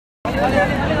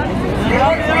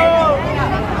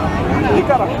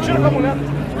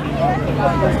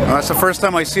That's the first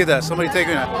time I see that. Somebody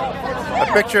taking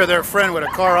a picture of their friend with a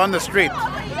car on the street.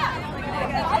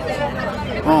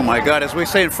 Oh my God, as we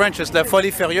say in French, it's la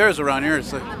folie furieuse around here.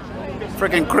 It's like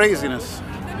freaking craziness.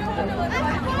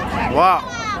 Wow.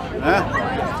 Huh?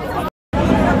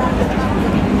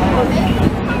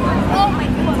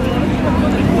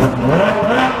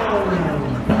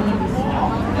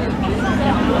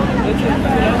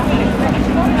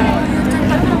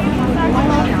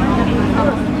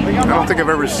 I don't think I've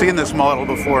ever seen this model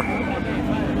before.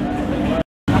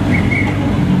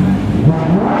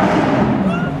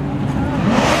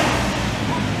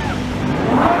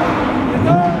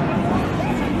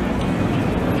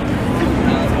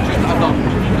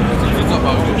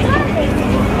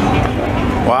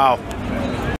 Wow.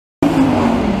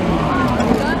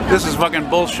 This is fucking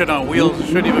bullshit on wheels. It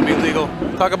shouldn't even be legal.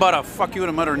 Talk about a fuck you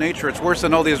to Mother Nature. It's worse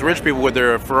than all these rich people with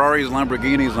their Ferraris,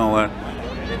 Lamborghinis and all that.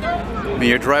 I mean,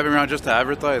 you're driving around just to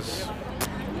advertise.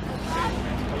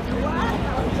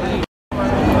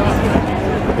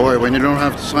 Boy, when you don't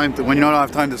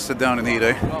have time to sit down and eat,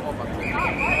 eh?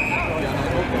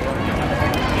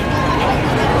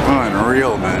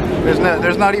 Unreal, man.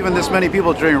 There's not even this many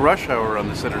people during rush hour on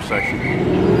this intersection.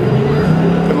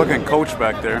 Good looking coach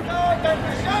back there.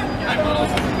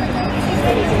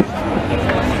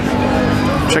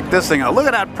 Check this thing out. Look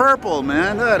at that purple,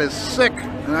 man. That is sick.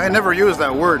 I never use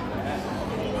that word.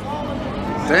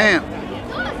 Damn.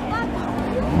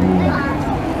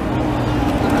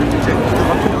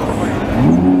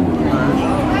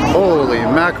 Holy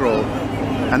mackerel.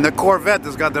 And the Corvette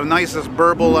has got the nicest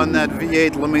burble on that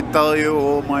V8, let me tell you.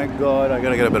 Oh my God, I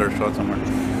gotta get a better shot somewhere.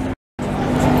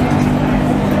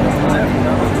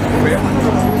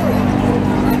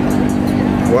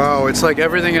 Wow, it's like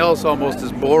everything else almost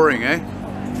is boring, eh?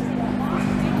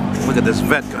 Look at this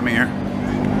vet coming here.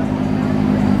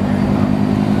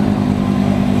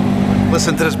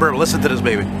 Listen to this burble, listen to this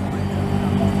baby.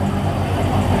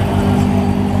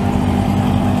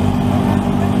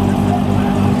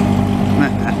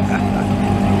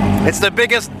 It's the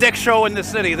biggest dick show in the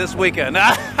city this weekend.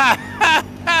 And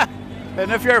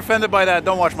if you're offended by that,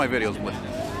 don't watch my videos, please.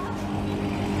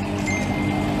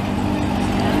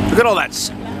 Look at all that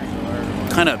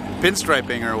kind of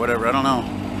pinstriping or whatever, I don't know.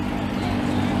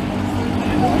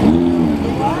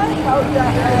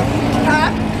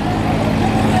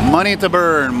 Money to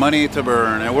burn, money to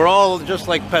burn. And we're all just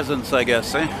like peasants, I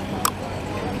guess, eh?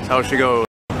 That's how she goes.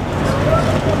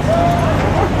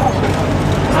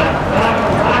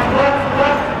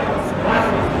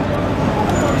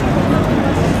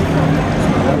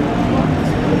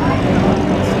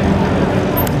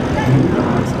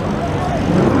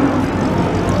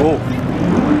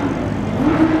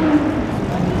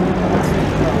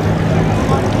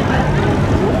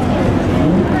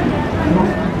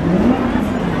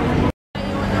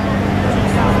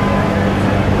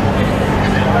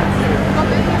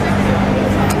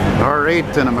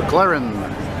 R8 and a McLaren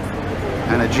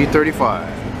and a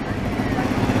G35.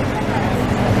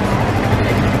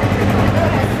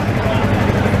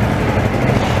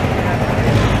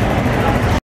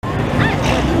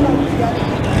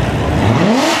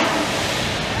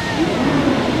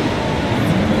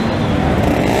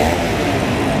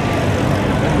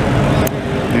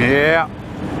 Yeah.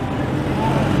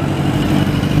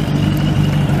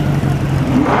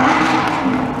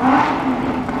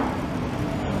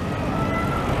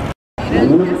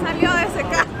 Salió de ese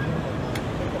carro.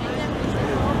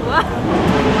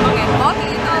 Con el coque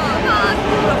y todo,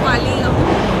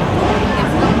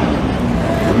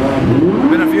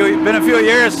 Been a few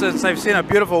years since I've seen a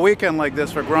beautiful weekend like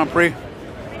this for Grand Prix.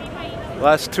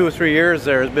 Last 2 or 3 years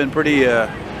there has been pretty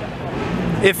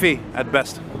iffy at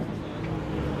best.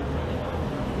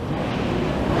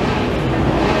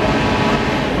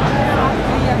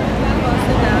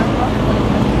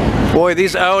 Boy,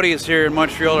 these Audis here in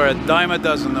Montreal are a dime a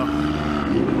dozen though.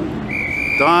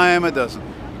 Dime a dozen.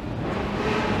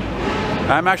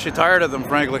 I'm actually tired of them,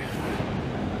 frankly.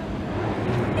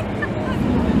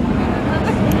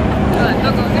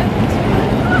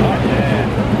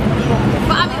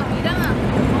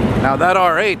 Now that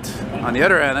R8, on the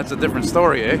other hand, that's a different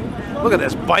story, eh? Look at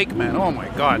this bike, man. Oh my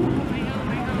God.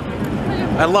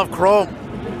 I love chrome.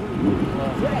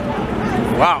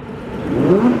 Wow.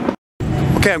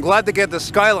 Okay, I'm glad to get the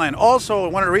Skyline. Also,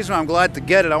 one of the reasons I'm glad to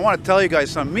get it, I want to tell you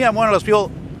guys something. Me, I'm one of those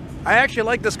people, I actually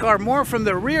like this car more from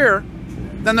the rear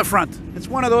than the front. It's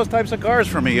one of those types of cars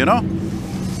for me, you know?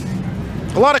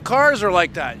 A lot of cars are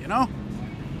like that, you know?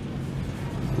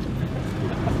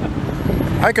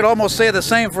 I could almost say the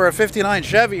same for a 59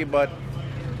 Chevy, but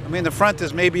I mean the front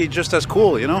is maybe just as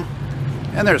cool, you know?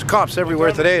 And there's cops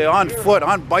everywhere today, on foot,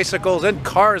 on bicycles, in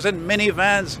cars, in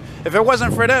minivans. If it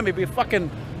wasn't for them, it'd be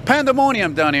fucking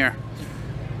pandemonium down here.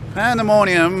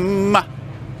 Pandemonium.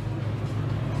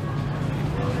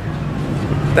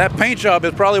 That paint job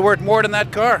is probably worth more than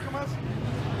that car.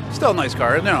 Still a nice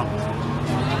car, you know.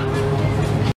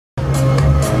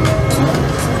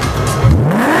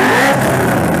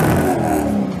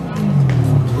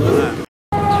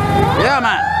 Yeah,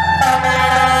 man.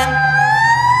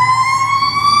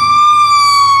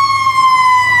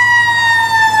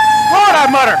 What I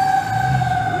mutter?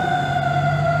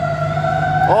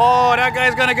 Oh, that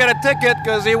guy's gonna get a ticket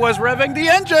because he was revving the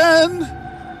engine.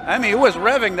 I mean, he was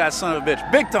revving that son of a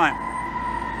bitch, big time.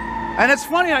 And it's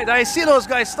funny, I see those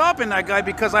guys stopping that guy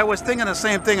because I was thinking the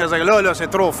same thing. I was like, "Lola,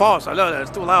 c'est trop fort. Lola,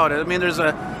 it's too loud." I mean, there's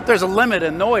a limit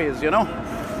in noise, you know.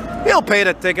 He'll pay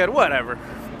the ticket, whatever.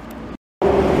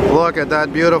 Look at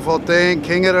that beautiful thing,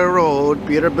 king of the road,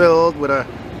 Peterbilt with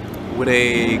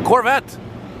a Corvette.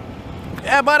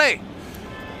 Yeah, buddy.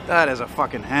 That is a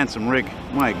fucking handsome rig.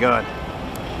 My God.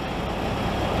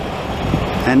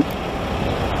 And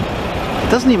it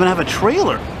doesn't even have a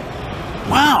trailer.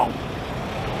 Wow.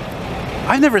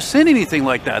 I've never seen anything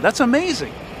like that. That's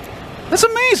amazing. That's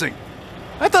amazing.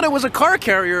 I thought it was a car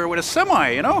carrier with a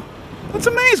semi, you know? That's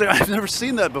amazing. I've never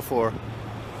seen that before.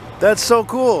 That's so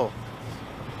cool.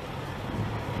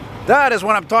 That is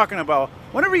what I'm talking about.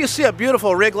 Whenever you see a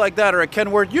beautiful rig like that or a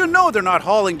Kenworth, you know they're not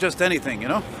hauling just anything, you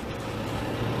know?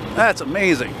 That's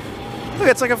amazing. Look,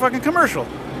 it's like a fucking commercial.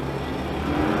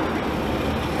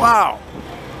 Wow.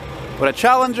 With a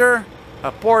Challenger,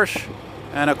 a Porsche,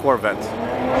 and a Corvette.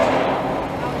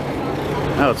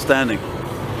 Outstanding.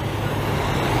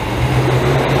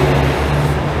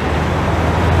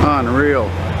 Unreal.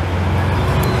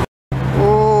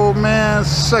 Oh man,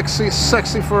 sexy,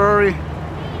 sexy Ferrari.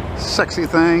 Sexy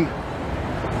thing.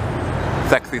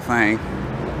 Sexy thing.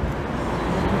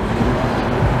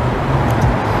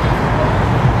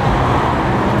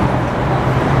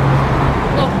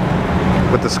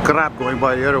 With the scrap going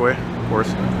by the other way, of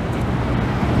course.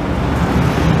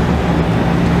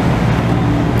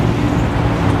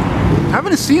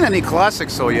 Haven't seen any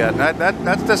classics so yet.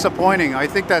 That's disappointing. I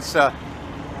think that's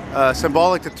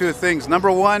symbolic to two things.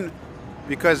 Number one,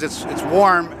 because it's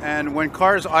warm, and when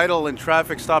cars idle in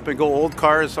traffic, stop and go, old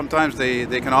cars, sometimes they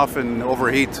can often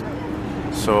overheat.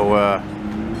 So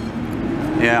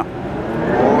yeah.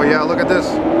 Oh yeah, look at this.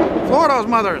 Florida's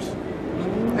mothers.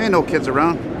 Ain't no kids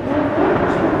around.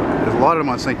 There's a lot of them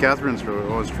on St. Catherine's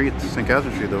Street, St.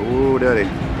 Catherine Street though. Ooh, daddy.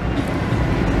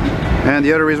 And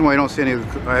the other reason why I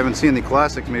haven't seen any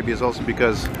classics maybe is also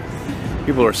because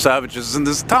people are savages in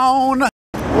this town.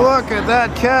 Look at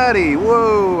that caddy.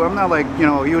 Whoa, I'm not like, you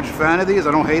know, a huge fan of these.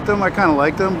 I don't hate them. I kind of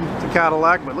like them. It's a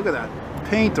Cadillac, but look at that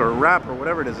paint or wrap or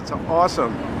whatever it is. It's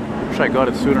awesome. Wish I got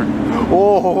it sooner.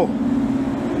 Oh,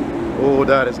 oh,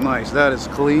 that is nice. That is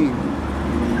clean.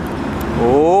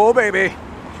 Oh, baby.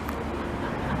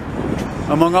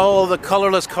 Among all the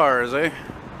colorless cars, eh?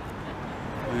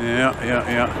 Yeah.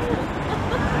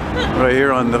 Right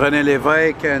here on René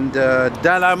Lévesque and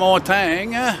Dans la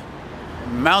Montagne,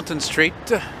 Mountain Street.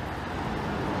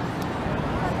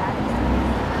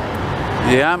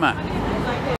 Yeah, man.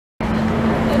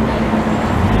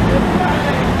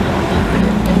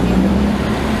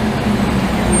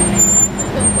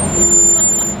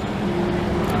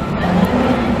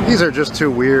 These are just too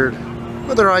weird,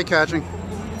 but they're eye-catching.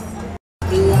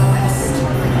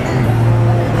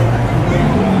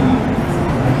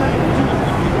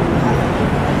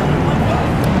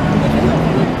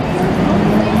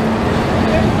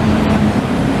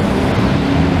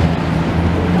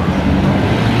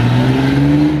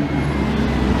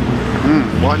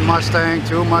 One Mustang,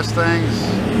 two Mustangs.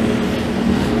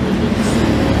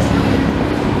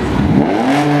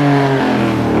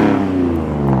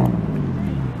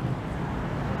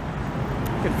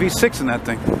 Get V6 in that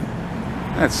thing.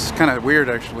 That's kind of weird,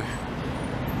 actually.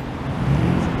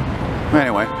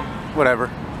 Anyway, whatever.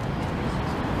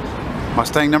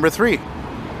 Mustang number 3.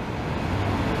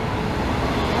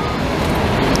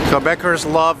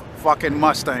 Quebecers love fucking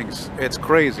Mustangs. It's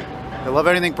crazy. They love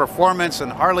anything performance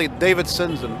and Harley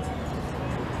Davidsons and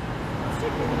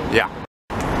yeah.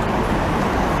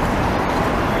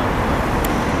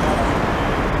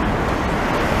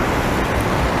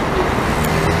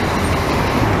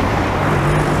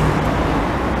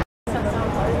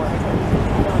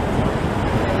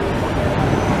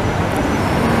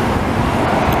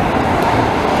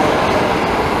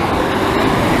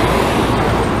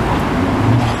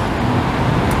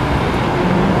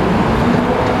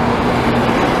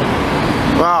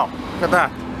 Look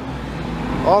at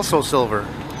that. Also silver.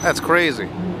 That's crazy.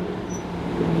 Man,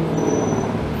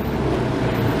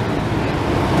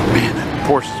 that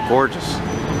Porsche is gorgeous.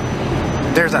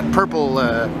 There's that purple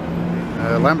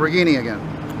Lamborghini again.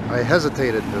 I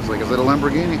hesitated. It was like, is it a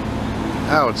Lamborghini?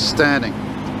 Outstanding.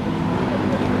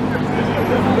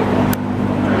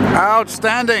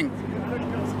 Outstanding.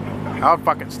 Out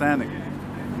fucking standing.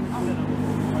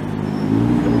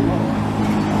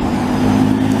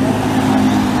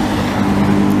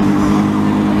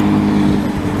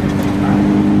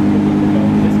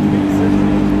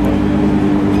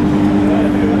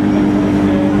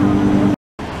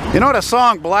 You know the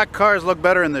song "Black Cars Look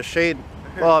Better in the Shade"?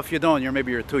 Well, if you don't,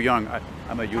 maybe you're too young.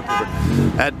 I'm a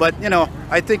YouTuber, but you know,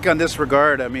 I think on this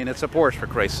regard, I mean, it's a Porsche for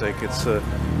Christ's sake. It's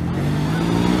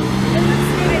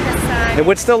it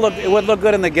would still look. It would look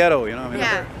good in the ghetto, you know. I mean,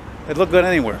 yeah. It'd look good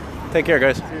anywhere. Take care,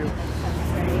 guys.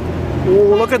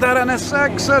 Oh, look at that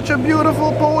NSX! Such a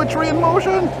beautiful poetry in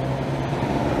motion.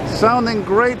 Sounding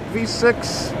great,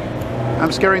 V6.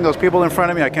 I'm scaring those people in front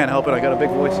of me. I can't help it. I got a big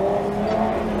voice.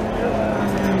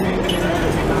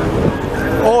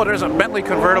 Oh, there's a Bentley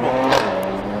convertible.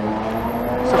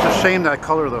 Such a shame that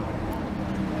color, though.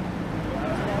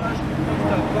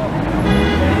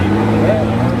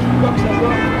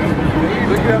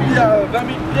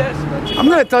 I'm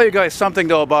going to tell you guys something,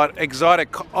 though, about exotic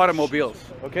automobiles.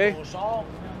 Okay?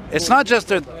 It's not just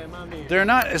that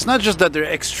it's not just that they're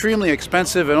extremely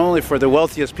expensive and only for the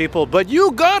wealthiest people, but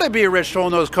you gotta be rich to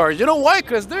own those cars. You know why?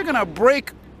 Because they're gonna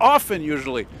break often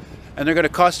usually, and they're gonna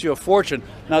cost you a fortune.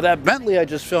 Now that Bentley I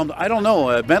just filmed, I don't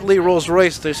know, Bentley, Rolls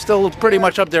Royce, they're still pretty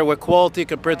much up there with quality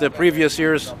compared to previous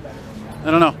years.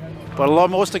 I don't know, but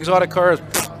most exotic cars,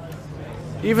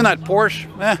 even that Porsche,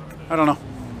 I don't know.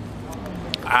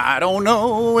 I don't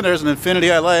know. There's an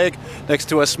Infinity I like next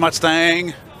to a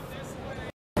Mustang.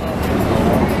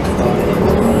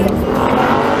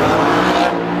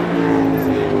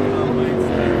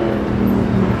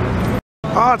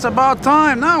 Oh, it's about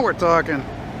time. Now we're talking.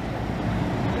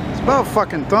 It's about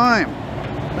fucking time.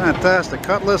 Fantastic.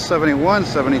 Cutlass, 71,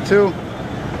 72.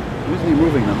 Who's he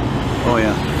moving them? Oh,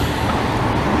 yeah.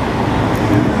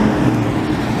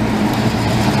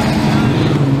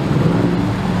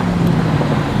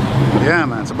 Yeah,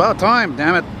 man. It's about time,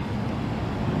 damn it.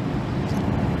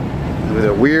 With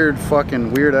a weird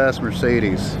fucking weird-ass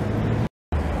Mercedes.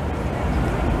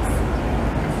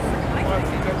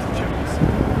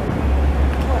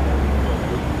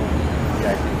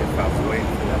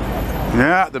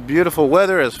 Yeah, the beautiful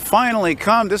weather has finally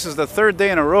come. This is the third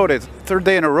day in a row. It's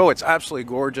absolutely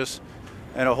gorgeous,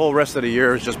 and the whole rest of the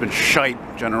year has just been shite,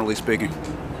 generally speaking.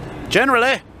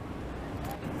 Generally.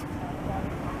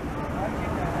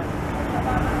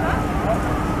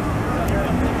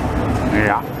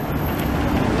 Yeah.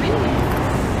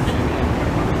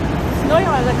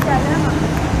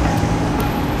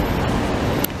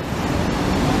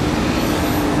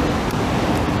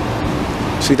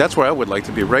 See, that's where I would like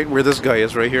to be, right where this guy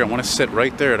is right here. I want to sit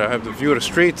right there to have the view of the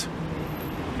street.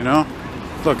 You know?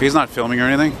 Look, he's not filming or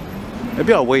anything.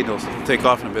 Maybe I'll wait, he'll take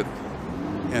off in a bit.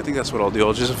 Yeah, I think that's what I'll do.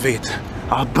 I'll just wait.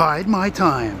 I'll bide my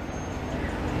time.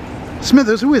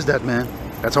 Smithers, who is that man?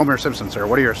 That's Homer Simpson, sir.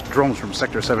 What are your drones from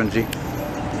Sector 7G?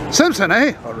 Simpson,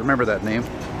 eh? I'll remember that name.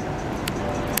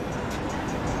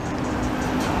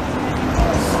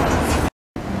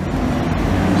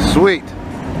 Sweet.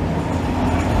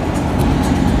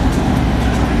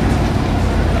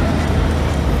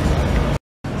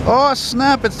 Oh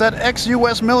snap, it's that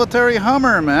ex-US military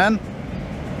Hummer, man.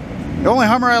 The only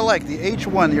Hummer I like, the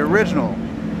H1, the original.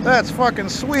 That's fucking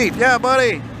sweet. Yeah,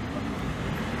 buddy.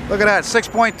 Look at that,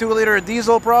 6.2 liter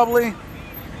diesel probably.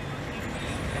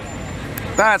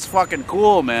 That's fucking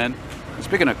cool, man.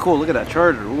 Speaking of cool, look at that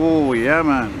Charger. Oh yeah,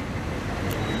 man.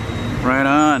 Right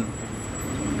on.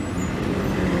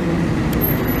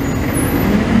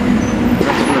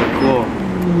 That's really cool.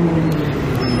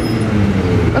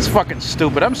 That's fucking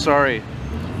stupid. I'm sorry.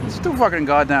 It's too fucking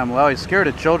goddamn loud. He's scared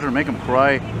of children, make them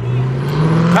cry.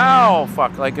 Pow!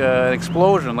 Fuck, like an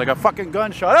explosion, like a fucking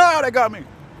gunshot. Ah, they got me.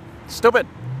 Stupid.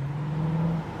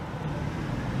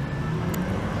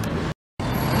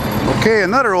 Okay,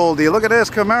 another oldie. Look at this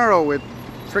Camaro with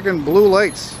freaking blue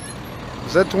lights.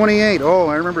 Z28. Oh,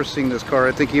 I remember seeing this car.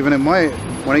 I think even in when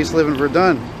I used to live in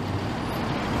Verdun.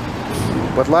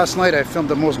 But last night I filmed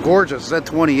the most gorgeous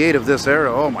Z28 of this era.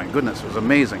 Oh my goodness, it was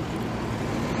amazing.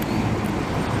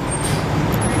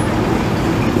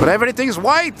 But everything's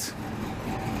white.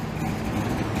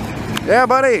 Yeah,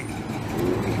 buddy.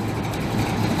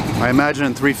 I imagine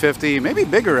in 350, maybe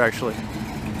bigger actually.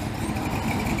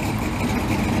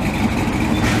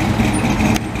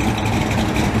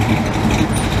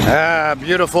 Ah,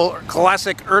 beautiful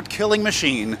classic earth-killing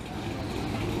machine.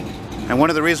 And one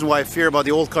of the reasons why I fear about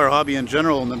the old car hobby in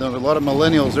general, and a lot of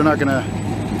millennials, they're not going to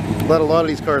let a lot of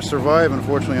these cars survive,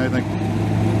 unfortunately, I think.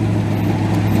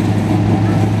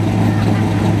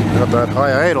 Got that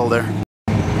high idle there.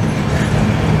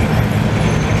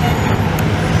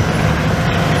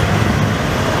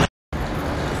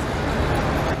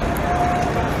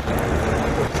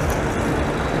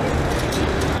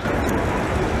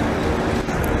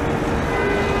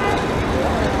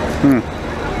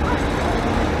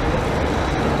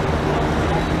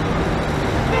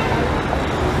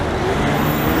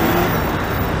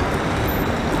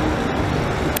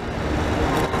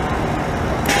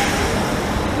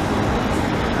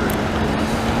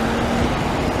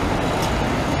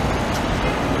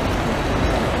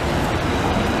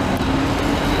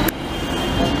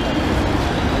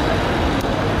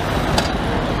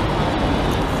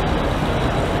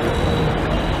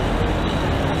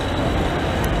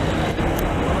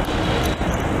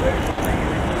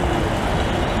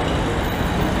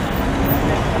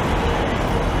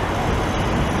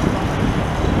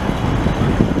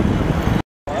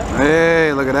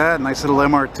 Hey, look at that. Nice little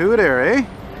MR2 there, eh?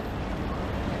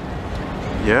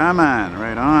 Yeah, man.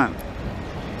 Right on.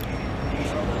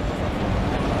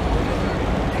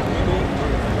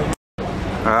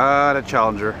 Ah, the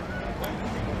Challenger.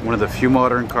 One of the few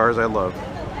modern cars I love.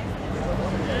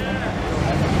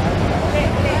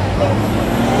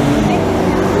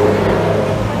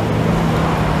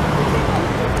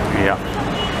 Yeah.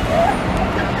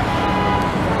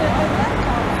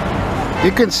 You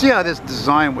can see how this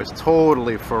design was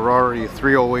totally Ferrari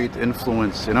 308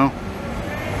 influence, you know?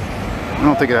 I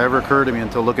don't think it ever occurred to me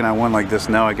until looking at one like this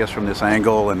now, I guess from this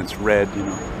angle, and it's red, you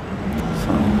know.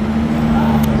 So,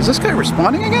 is this guy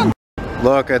responding again?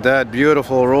 Look at that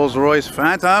beautiful Rolls-Royce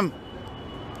Phantom.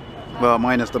 Well,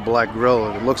 minus the black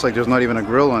grille. It looks like there's not even a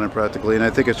grille on it practically, and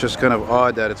I think it's just kind of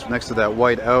odd that it's next to that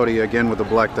white Audi again with the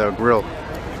blacked out grille.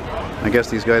 I guess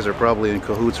these guys are probably in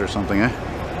cahoots or something, eh?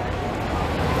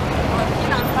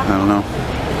 I don't know.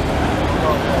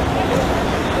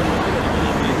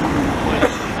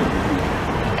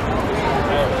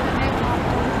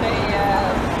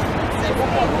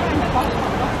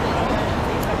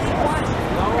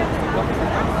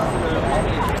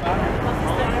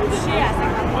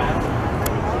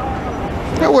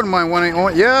 I wouldn't mind wanting. Oh,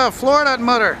 yeah, floor that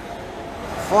mother.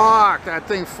 Fuck, that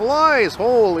thing flies.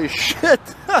 Holy shit.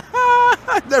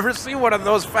 I've never seen one of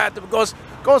those fat that goes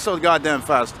so goddamn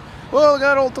fast. Oh,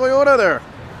 got old Toyota there.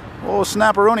 Oh,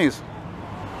 snapperoonies.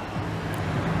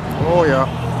 Oh, yeah.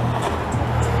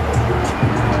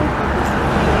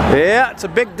 Yeah, it's a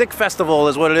big dick festival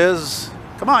is what it is.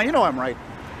 Come on, you know I'm right.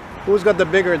 Who's got the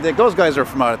bigger dick? Those guys are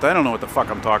from out of town. I don't know what the fuck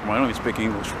I'm talking about. I don't even speak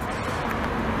English.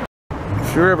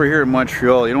 If you're ever here in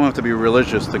Montreal, you don't have to be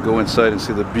religious to go inside and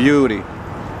see the beauty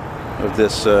of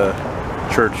this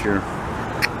church here.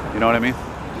 You know what I mean?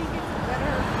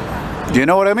 Do you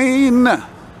know what I mean?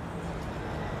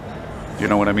 You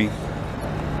know what I mean?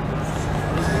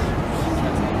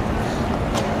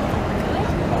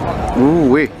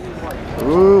 Ooh-wee.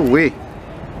 Ooh-wee.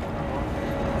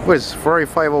 What is this, Ferrari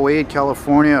 508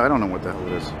 California? I don't know what the hell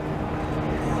it is.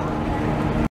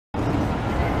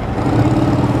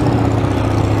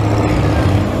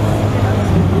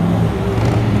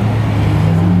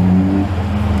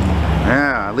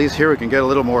 Yeah, at least here we can get a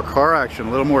little more car action,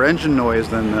 a little more engine noise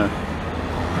than... a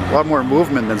lot more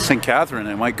movement than St. Catherine,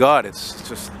 and my god, it's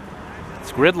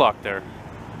gridlock there.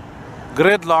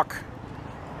 Gridlock.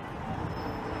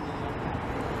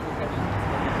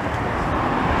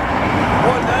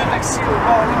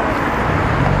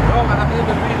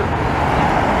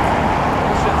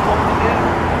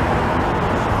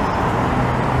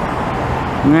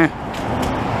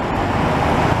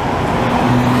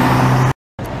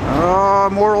 Oh,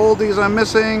 more oldies I'm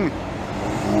missing.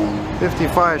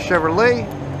 55 Chevrolet.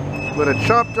 With a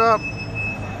chop top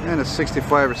and a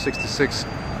 65 or 66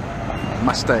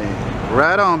 Mustang.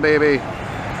 Right on, baby.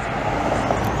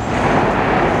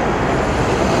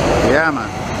 Yeah, man.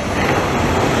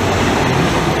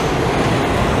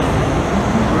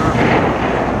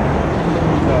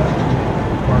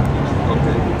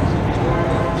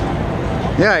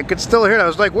 Yeah, I could still hear it. I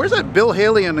was like, where's that Bill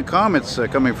Haley in the comments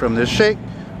coming from? This shake,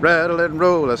 rattle and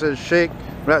roll. I said shake.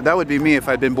 That would be me if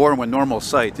I'd been born with normal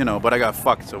sight, you know, but I got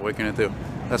fucked, so what can I do?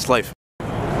 That's life.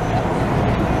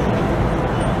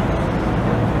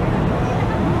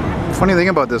 Funny thing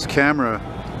about this camera,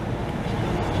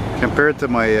 compared to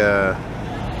my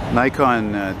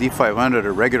Nikon D500,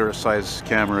 a regular size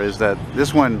camera, is that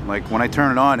this one, like when I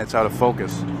turn it on, it's out of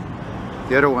focus.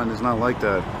 The other one is not like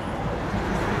that.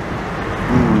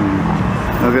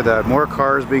 Look at that, more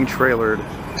cars being trailered.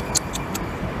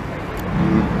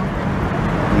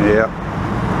 Yeah.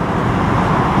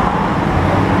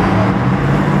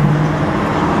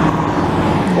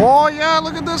 Oh yeah,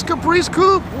 look at this Caprice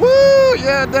coupe. Woo,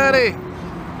 yeah, daddy.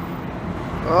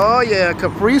 Oh yeah,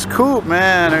 Caprice coupe,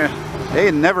 man. They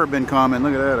ain't never been common.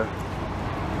 Look at that.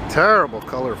 Terrible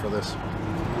color for this.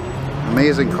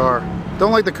 Amazing car.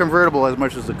 Don't like the convertible as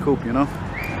much as the coupe, you know?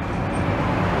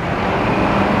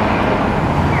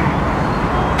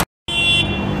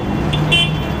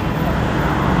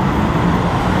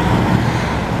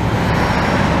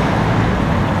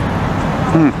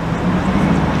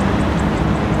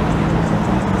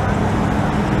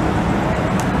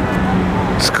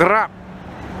 Scrap.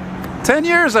 10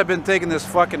 years I've been taking this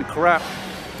fucking crap.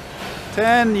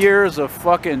 10 years of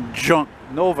fucking junk.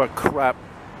 Nova crap.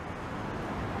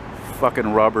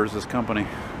 Fucking robbers, this company.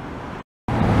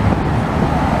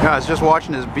 Yeah, I was just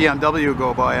watching this BMW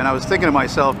go by and I was thinking to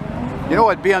myself, you know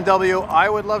what BMW I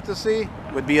would love to see?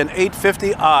 Would be an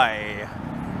 850i.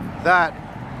 That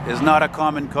is not a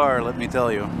common car, let me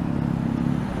tell you.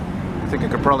 I think I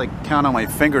could probably count on my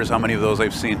fingers how many of those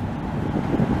I've seen.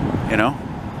 You know?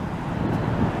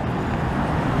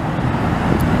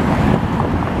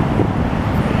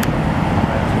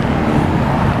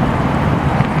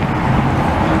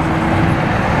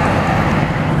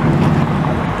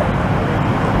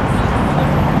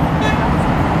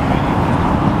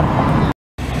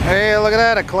 Hey, look at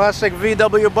that, a classic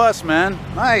VW bus, man.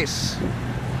 Nice.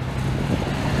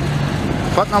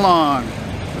 Putting along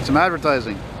with some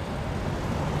advertising.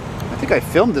 I think I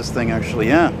filmed this thing actually,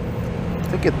 yeah. I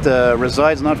think it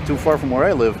resides not too far from where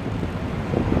I live.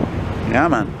 Yeah,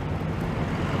 man.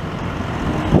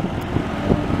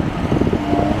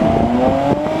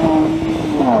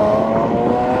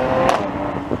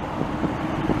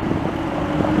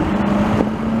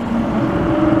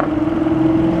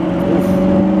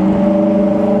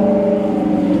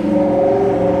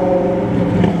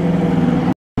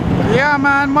 Yeah,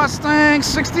 man, Mustang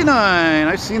 69.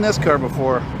 I've seen this car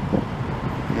before.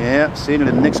 Yeah, seen it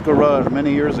in Nick's garage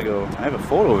many years ago. I have a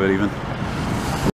photo of it even.